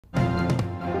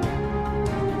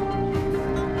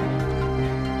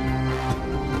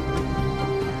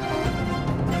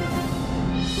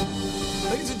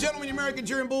Americans,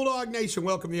 you're in Bulldog Nation.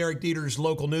 Welcome to Eric Deters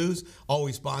Local News,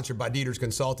 always sponsored by Deters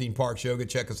Consulting, Parks Yoga.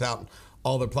 Check us out on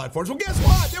all their platforms. Well, guess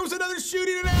what? There was another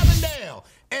shooting in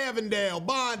Avondale,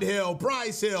 Bond Hill,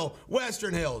 Price Hill,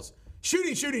 Western Hills.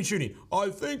 Shooting. I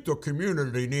think the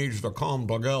community needs to come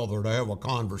together to have a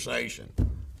conversation.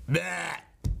 That.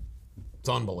 It's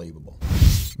unbelievable.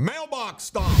 Mailbox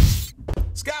stomp.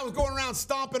 This guy was going around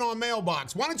stomping on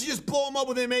mailbox. Why don't you just blow them up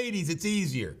with M80s? It's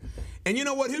easier. And you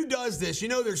know what? Who does this? You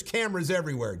know there's cameras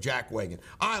everywhere, Jack Wagon.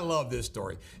 I love this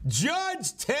story.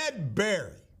 Judge Ted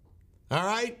Berry, all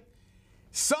right?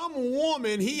 Some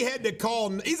woman, he had to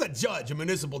call, he's a judge, a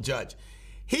municipal judge.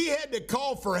 He had to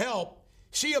call for help.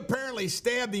 She apparently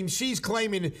stabbed him. She's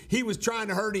claiming he was trying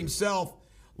to hurt himself.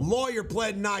 Lawyer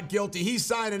pled not guilty. He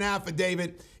signed an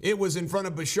affidavit. It was in front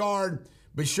of Bouchard.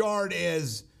 Bouchard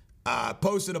is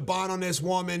posted a bond on this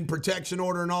woman, protection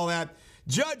order and all that.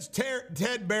 Judge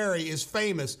Ted Berry is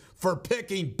famous for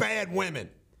picking bad women.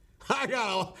 I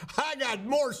got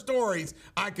more stories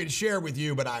I could share with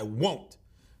you, but I won't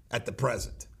at the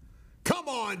present. Come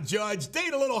on, Judge.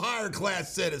 Date a little higher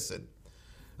class citizen.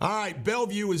 All right,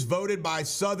 Bellevue was voted by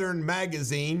Southern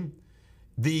Magazine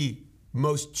the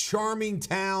most charming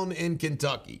town in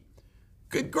Kentucky.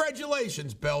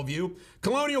 Congratulations, Bellevue.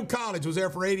 Colonial College was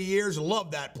there for 80 years.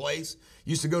 Loved that place.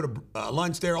 Used to go to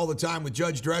lunch there all the time with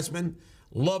Judge Dressman.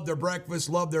 Loved their breakfast,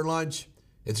 loved their lunch.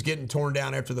 It's getting torn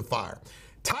down after the fire.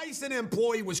 Tyson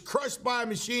employee was crushed by a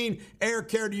machine, air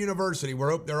carried to university. We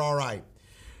hope they're all right.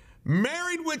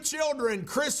 Married with children,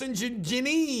 Chris and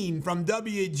Janine from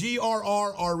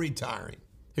WGRR are retiring.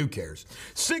 Who cares?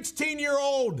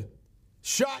 16-year-old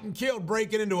shot and killed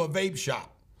breaking into a vape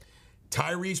shop.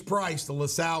 Tyrese Price, the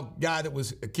LaSalle guy that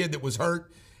was a kid that was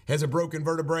hurt, has a broken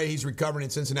vertebrae. He's recovering in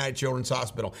Cincinnati Children's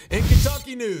Hospital. In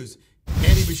Kentucky news,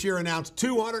 Andy Beshear announced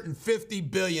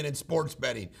 $250 billion in sports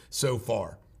betting so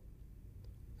far.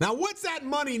 Now, what's that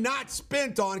money not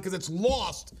spent on because it's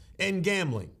lost in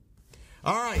gambling?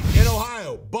 All right, in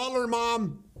Ohio, Butler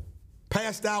mom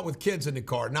passed out with kids in the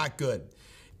car. Not good.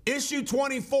 Issue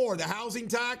 24, the housing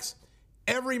tax.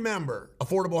 Every member,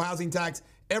 affordable housing tax,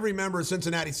 every member of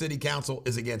Cincinnati City Council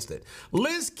is against it.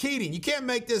 Liz Keating, you can't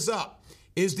make this up,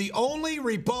 is the only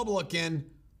Republican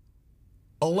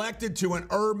elected to an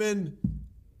urban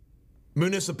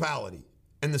municipality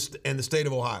in the state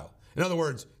of Ohio. In other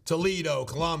words, Toledo,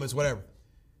 Columbus, whatever.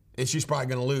 And she's probably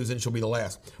going to lose, and she'll be the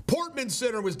last. Portman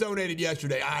Center was donated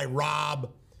yesterday. I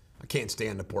can't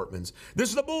stand the Portmans. This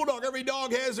is the Bulldog. Every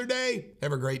dog has their day.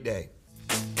 Have a great day.